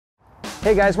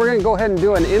Hey guys, we're gonna go ahead and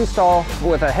do an install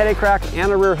with a headache rack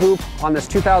and a rear hoop on this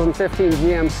 2015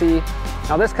 GMC.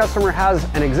 Now this customer has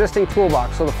an existing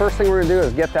toolbox, so the first thing we're gonna do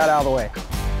is get that out of the way.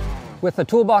 With the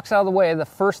toolbox out of the way, the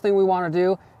first thing we wanna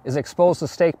do is expose the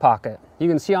stake pocket. You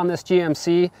can see on this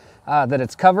GMC that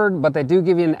it's covered, but they do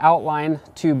give you an outline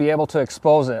to be able to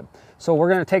expose it. So we're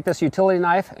gonna take this utility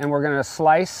knife and we're gonna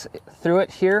slice through it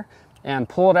here and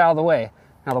pull it out of the way.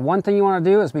 Now the one thing you want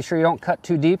to do is be sure you don't cut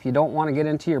too deep. You don't want to get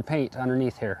into your paint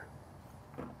underneath here.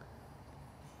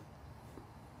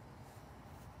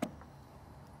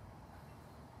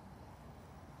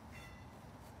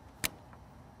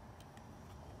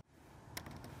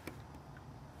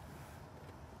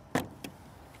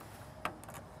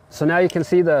 So now you can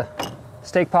see the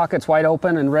stake pocket's wide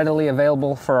open and readily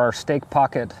available for our stake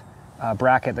pocket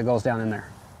bracket that goes down in there.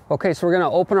 Okay, so we're gonna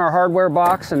open our hardware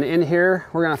box, and in here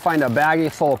we're gonna find a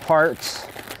baggie full of parts,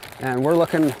 and we're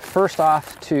looking first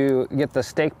off to get the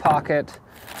stake pocket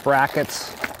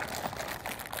brackets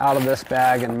out of this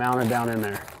bag and mounted down in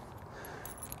there.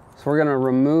 So we're gonna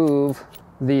remove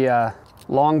the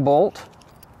long bolt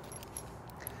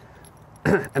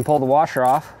and pull the washer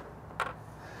off.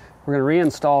 We're gonna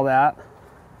reinstall that.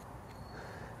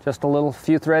 Just a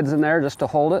few threads in there just to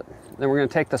hold it. Then we're gonna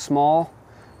take the small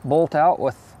bolt out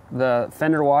with the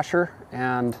fender washer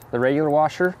and the regular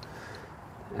washer,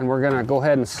 and we're going to go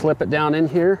ahead and slip it down in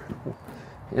here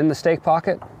in the stake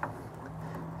pocket,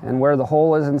 and where the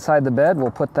hole is inside the bed we'll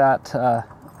put that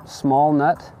small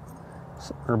nut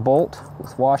or bolt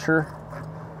with washer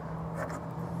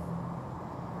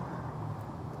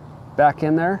back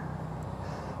in there.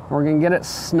 We're going to get it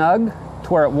snug to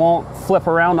where it won't flip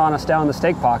around on us down in the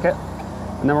stake pocket,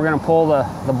 and then we're going to pull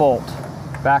the bolt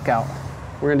back out.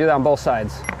 We're going to do that on both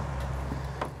sides.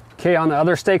 Okay, on the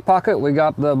other stake pocket, we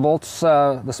got the bolts,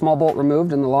 the small bolt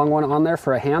removed and the long one on there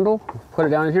for a handle. Put it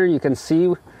down in here. You can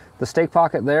see the stake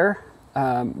pocket there,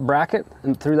 bracket,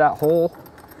 and through that hole.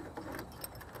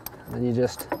 And you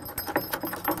just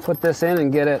put this in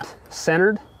and get it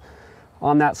centered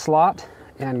on that slot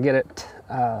and get it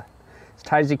as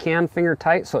tight as you can, finger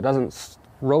tight, so it doesn't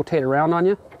rotate around on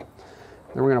you.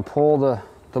 Then we're going to pull the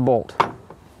bolt.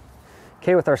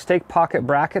 Okay, with our stake pocket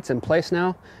brackets in place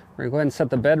now, we're going to go ahead and set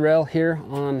the bed rail here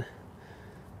on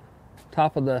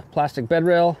top of the plastic bed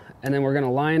rail, and then we're going to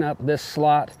line up this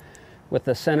slot with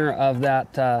the center of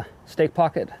that stake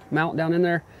pocket mount down in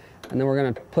there, and then we're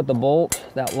going to put the bolt,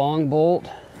 that long bolt,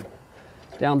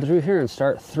 down through here and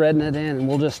start threading it in, and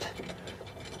we'll just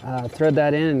thread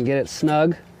that in and get it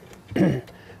snug. There's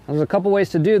a couple ways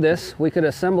to do this. We could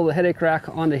assemble the headache rack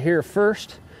onto here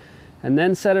first and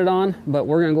then set it on, but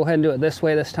we're going to go ahead and do it this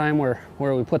way this time, where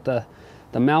we put the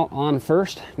mount on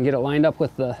first and get it lined up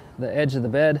with the edge of the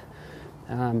bed,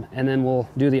 and then we'll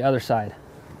do the other side.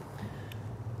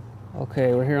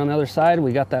 Okay, we're here on the other side.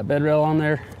 We got that bed rail on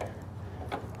there.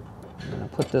 I'm going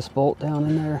to put this bolt down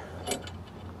in there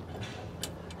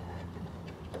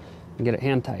and get it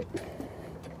hand tight.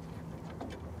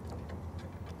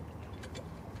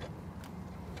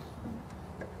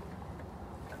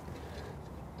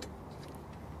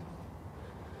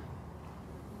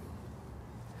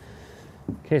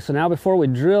 Okay, so now before we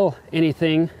drill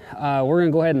anything, we're going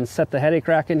to go ahead and set the headache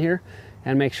rack in here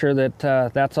and make sure that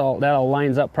that all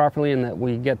lines up properly and that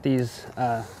we get these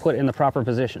put in the proper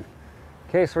position.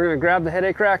 Okay, so we're going to grab the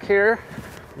headache rack here.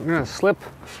 We're going to slip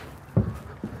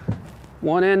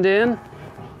one end in,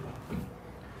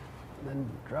 then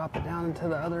drop it down into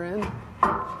the other end.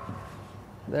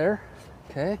 There,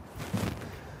 okay.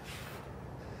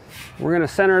 We're going to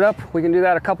center it up. We can do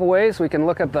that a couple ways. We can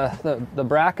look at the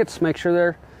brackets, make sure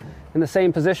they're in the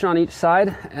same position on each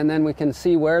side, and then we can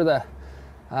see where the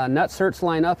nut certs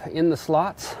line up in the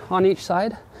slots on each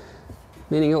side,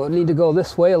 meaning it would need to go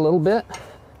this way a little bit.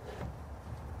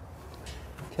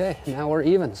 Okay, now we're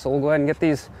even, so we'll go ahead and get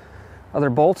these other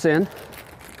bolts in.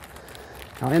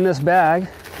 Now in this bag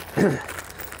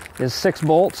is 6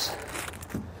 bolts,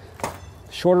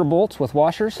 shorter bolts with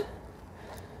washers.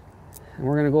 And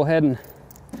we're going to go ahead and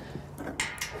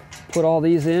put all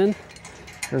these in.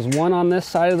 There's one on this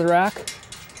side of the rack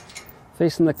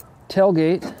facing the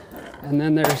tailgate, and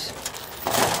then there's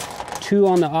 2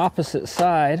 on the opposite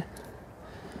side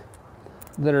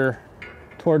that are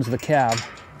towards the cab.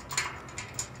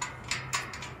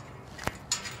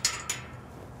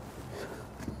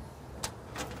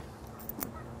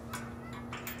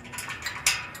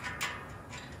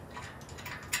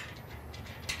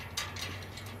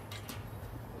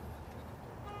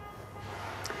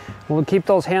 We'll keep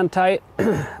those hand tight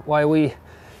while we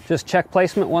just check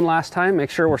placement one last time, make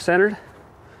sure we're centered.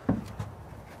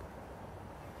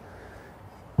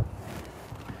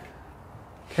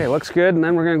 Okay, looks good, and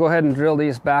then we're going to go ahead and drill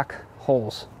these back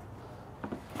holes.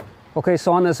 Okay,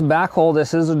 so on this back hole,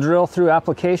 this is a drill through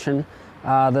application.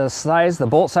 The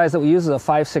bolt size that we use is a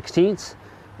 5/16.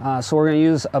 So we're going to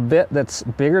use a bit that's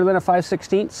bigger than a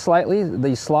 5/16 slightly.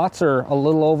 The slots are a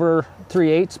little over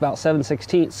 3/8, about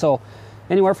 7/16. So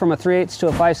anywhere from a 3/8 to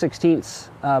a 5/16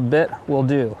 bit will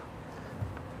do.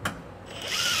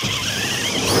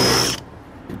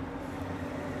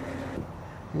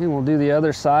 And we'll do the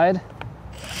other side.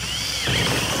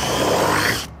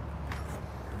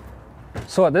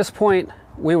 So at this point,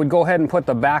 we would go ahead and put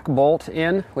the back bolt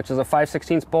in, which is a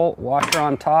 5/16 bolt, washer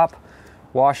on top,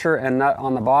 washer and nut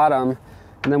on the bottom,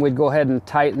 and then we'd go ahead and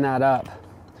tighten that up.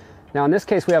 Now in this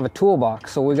case we have a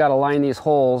toolbox, so we got to line these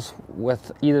holes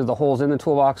with either the holes in the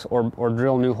toolbox or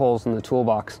drill new holes in the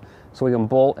toolbox so we can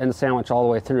bolt and sandwich all the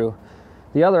way through.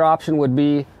 The other option would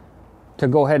be to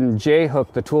go ahead and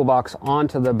J-hook the toolbox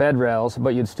onto the bed rails,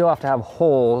 but you'd still have to have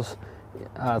holes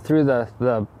through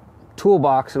the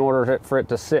toolbox in order for it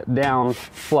to sit down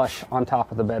flush on top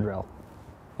of the bed rail.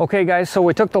 Okay guys, so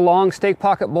we took the long stake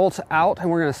pocket bolts out and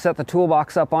we're going to set the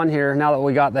toolbox up on here now that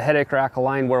we got the headache rack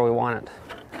aligned where we want it.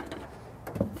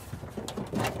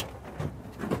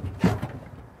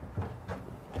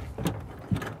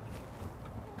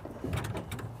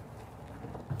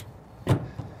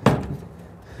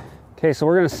 Okay, so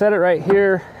we're going to set it right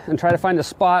here and try to find a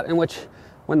spot in which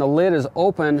when the lid is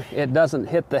open it doesn't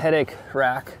hit the headache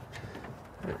rack.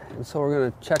 And so we're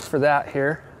going to check for that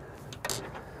here.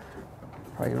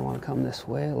 Probably going to want to come this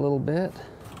way a little bit,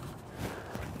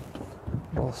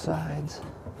 both sides.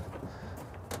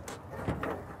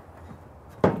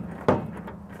 I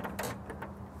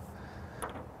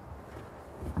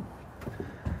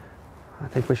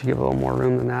think we should give a little more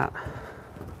room than that.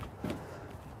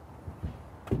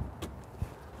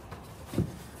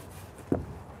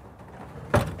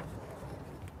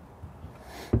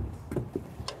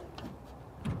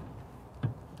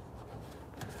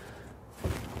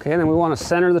 Okay, and then we want to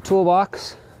center the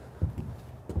toolbox.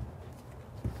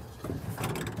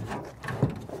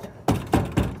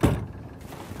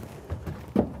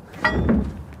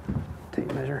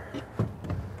 Tape measure.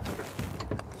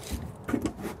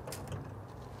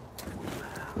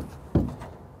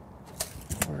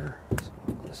 Or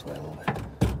this way a little bit.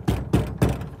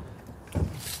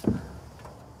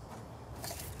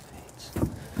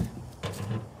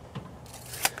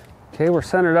 Okay, we're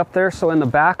centered up there, so in the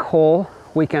back hole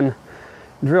we can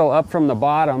drill up from the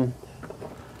bottom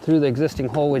through the existing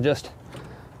hole we just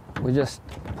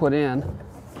put in.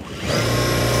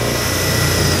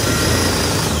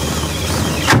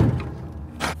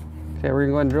 Okay, we're gonna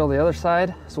go ahead and drill the other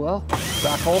side as well,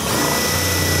 back hole.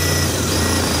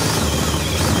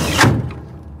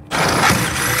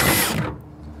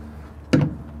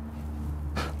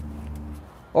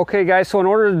 Okay guys, so in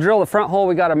order to drill the front hole,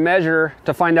 we got to measure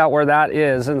to find out where that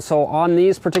is. And so on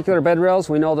these particular bed rails,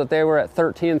 we know that they were at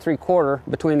 13 3/4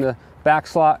 between the back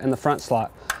slot and the front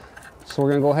slot. So we're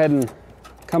going to go ahead and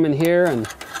come in here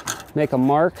and make a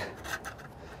mark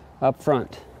up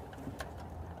front.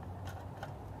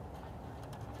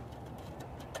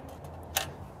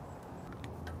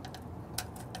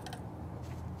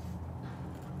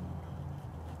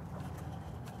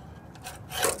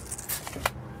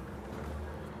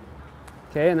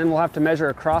 Okay, and then we'll have to measure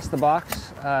across the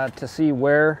box to see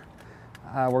where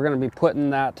we're going to be putting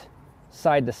that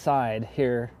side to side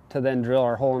here to then drill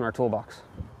our hole in our toolbox.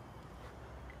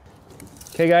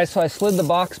 Okay guys, so I slid the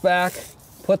box back,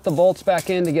 put the bolts back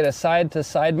in to get a side to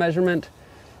side measurement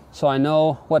so I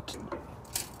know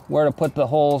where to put the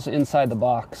holes inside the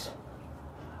box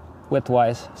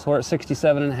width-wise. So we're at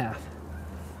 67.5.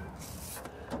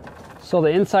 So the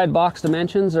inside box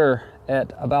dimensions are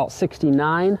at about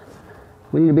 69.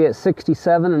 We need to be at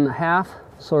 67.5,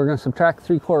 so we're going to subtract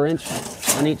 3/4 inch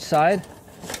on each side.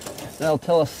 That'll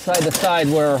tell us side to side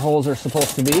where our holes are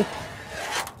supposed to be.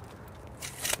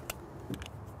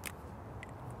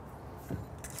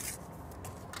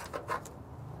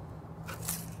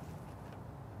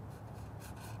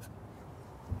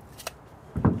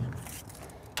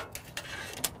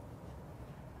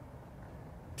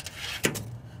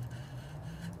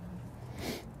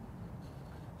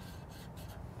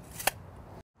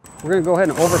 We're going to go ahead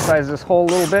and oversize this hole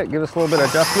a little bit, give us a little bit of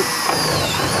adjustment.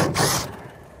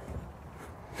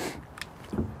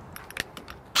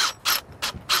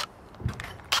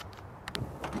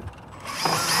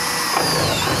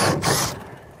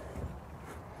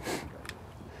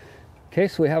 Okay,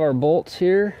 so we have our bolts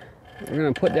here. We're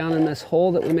going to put down in this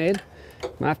hole that we made.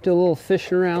 I have to do a little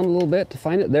fishing around a little bit to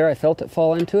find it. There, I felt it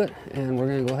fall into it, and we're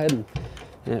going to go ahead and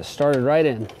it started right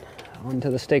in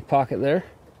onto the stake pocket there.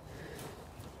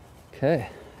 Okay,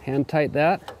 hand tight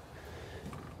that.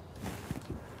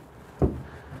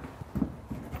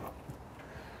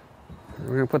 We're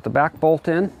going to put the back bolt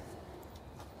in.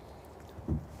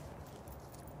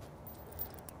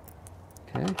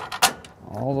 Okay,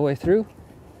 all the way through.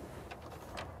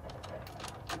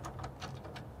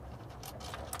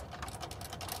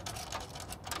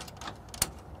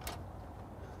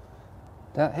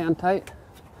 That hand tight.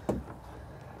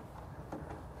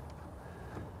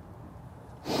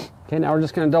 Okay, now we're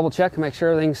just going to double check and make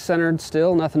sure everything's centered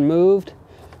still, nothing moved.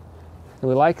 And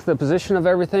we like the position of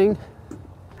everything.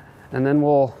 And then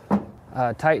we'll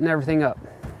tighten everything up.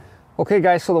 Okay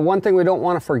guys, so the one thing we don't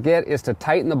want to forget is to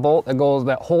tighten the bolt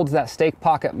that holds that stake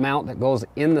pocket mount that goes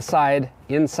in the side,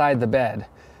 inside the bed.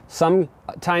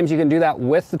 Sometimes you can do that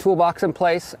with the toolbox in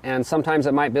place, and sometimes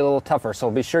it might be a little tougher,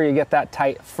 so be sure you get that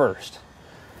tight first.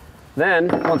 Then,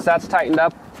 once that's tightened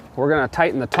up, we're going to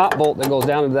tighten the top bolt that goes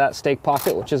down into that stake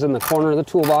pocket, which is in the corner of the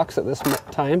toolbox at this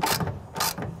time.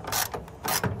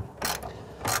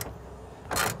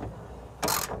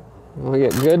 We'll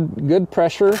get good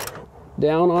pressure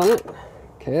down on it.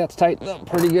 Okay, that's tightened up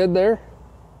pretty good there.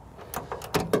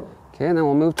 Okay, and then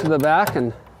we'll move to the back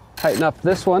and tighten up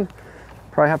this one.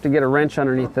 Probably have to get a wrench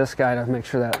underneath this guy to make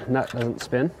sure that nut doesn't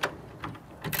spin.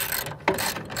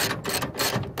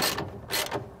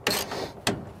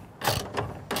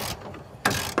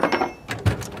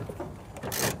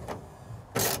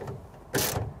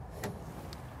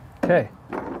 Okay,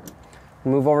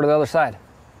 move over to the other side.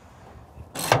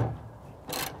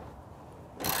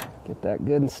 Get that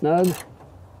good and snug.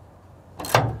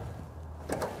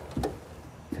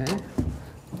 Okay.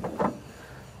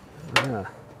 I'm gonna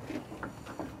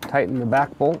tighten the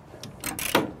back bolt.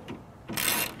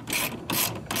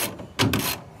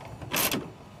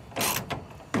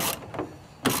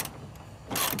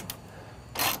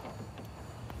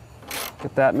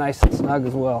 Get that nice and snug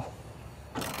as well.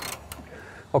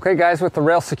 Okay guys, with the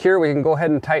rail secure, we can go ahead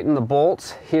and tighten the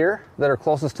bolts here that are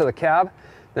closest to the cab.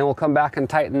 Then we'll come back and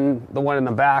tighten the one in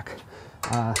the back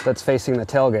that's facing the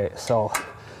tailgate. So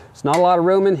there's not a lot of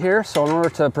room in here, so in order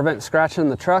to prevent scratching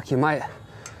the truck, you might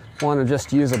want to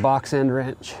just use a box end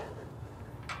wrench.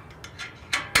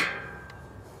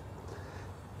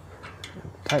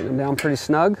 Tighten them down pretty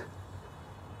snug.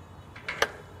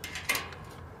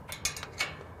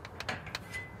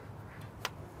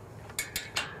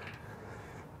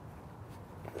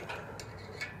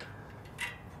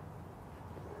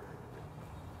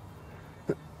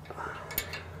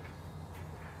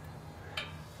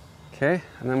 Okay,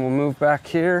 and then we'll move back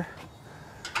here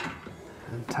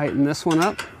and tighten this one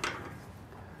up.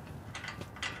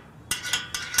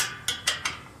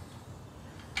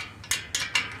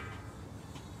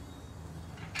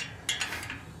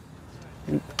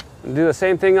 And do the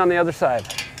same thing on the other side.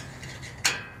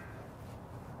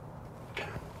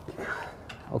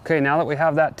 Okay, now that we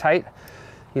have that tight,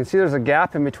 you can see there's a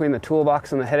gap in between the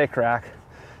toolbox and the headache rack.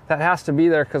 That has to be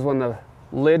there because when the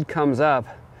lid comes up,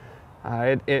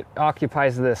 it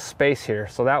occupies this space here,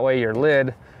 so that way your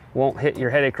lid won't hit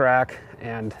your headache rack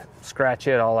and scratch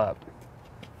it all up.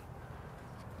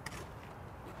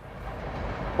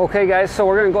 Okay guys, so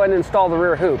we're going to go ahead and install the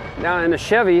rear hoop. Now in a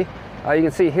Chevy, you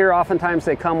can see here oftentimes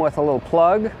they come with a little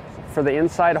plug for the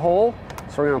inside hole,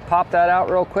 so we're going to pop that out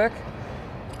real quick.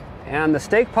 And the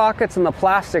stake pockets and the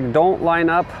plastic don't line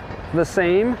up the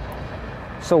same,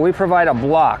 so we provide a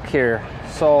block here.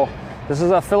 So this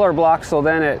is a filler block, so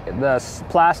then the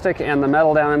plastic and the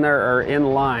metal down in there are in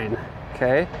line,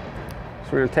 okay?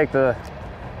 So we're going to take the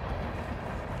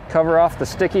cover off the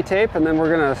sticky tape, and then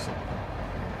we're going to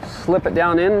slip it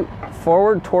down in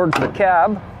forward towards the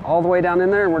cab, all the way down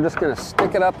in there, and we're just going to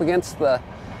stick it up against the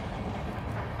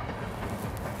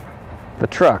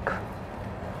truck.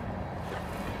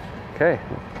 Okay,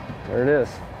 there it is.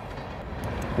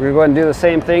 We're going to go ahead and do the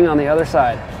same thing on the other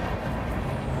side.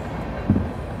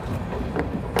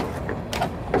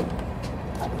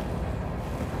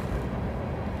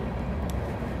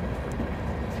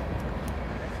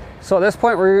 So at this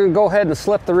point, we're going to go ahead and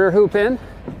slip the rear hoop in.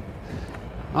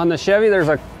 On the Chevy,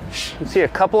 you can see a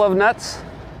couple of nuts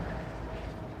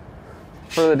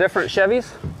for the different Chevys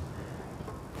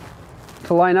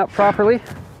to line up properly.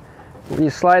 When you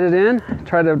slide it in,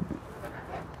 try to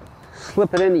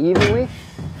slip it in evenly.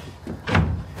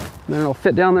 And then it'll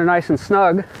fit down there nice and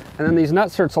snug. And then these nut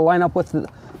certs will line up with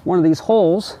one of these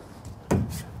holes.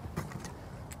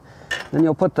 Then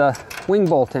you'll put the wing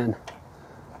bolt in.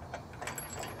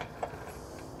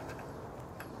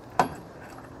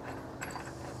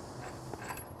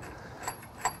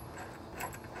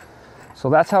 So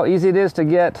that's how easy it is to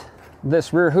get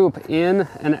this rear hoop in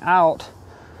and out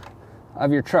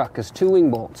of your truck is 2 wing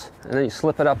bolts, and then you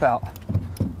slip it up out.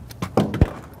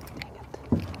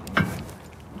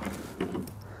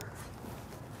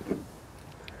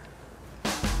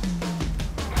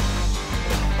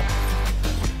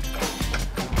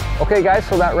 Okay guys,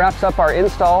 so that wraps up our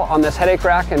install on this headache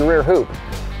rack and rear hoop.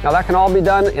 Now that can all be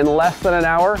done in less than an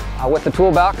hour. With the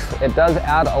toolbox, it does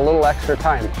add a little extra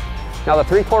time. Now the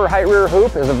 3/4 height rear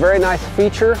hoop is a very nice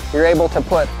feature. You're able to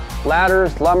put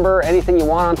ladders, lumber, anything you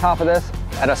want on top of this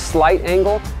at a slight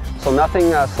angle, so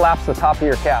nothing slaps the top of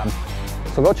your cab.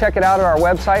 So go check it out at our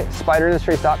website,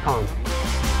 spyderindustries.com.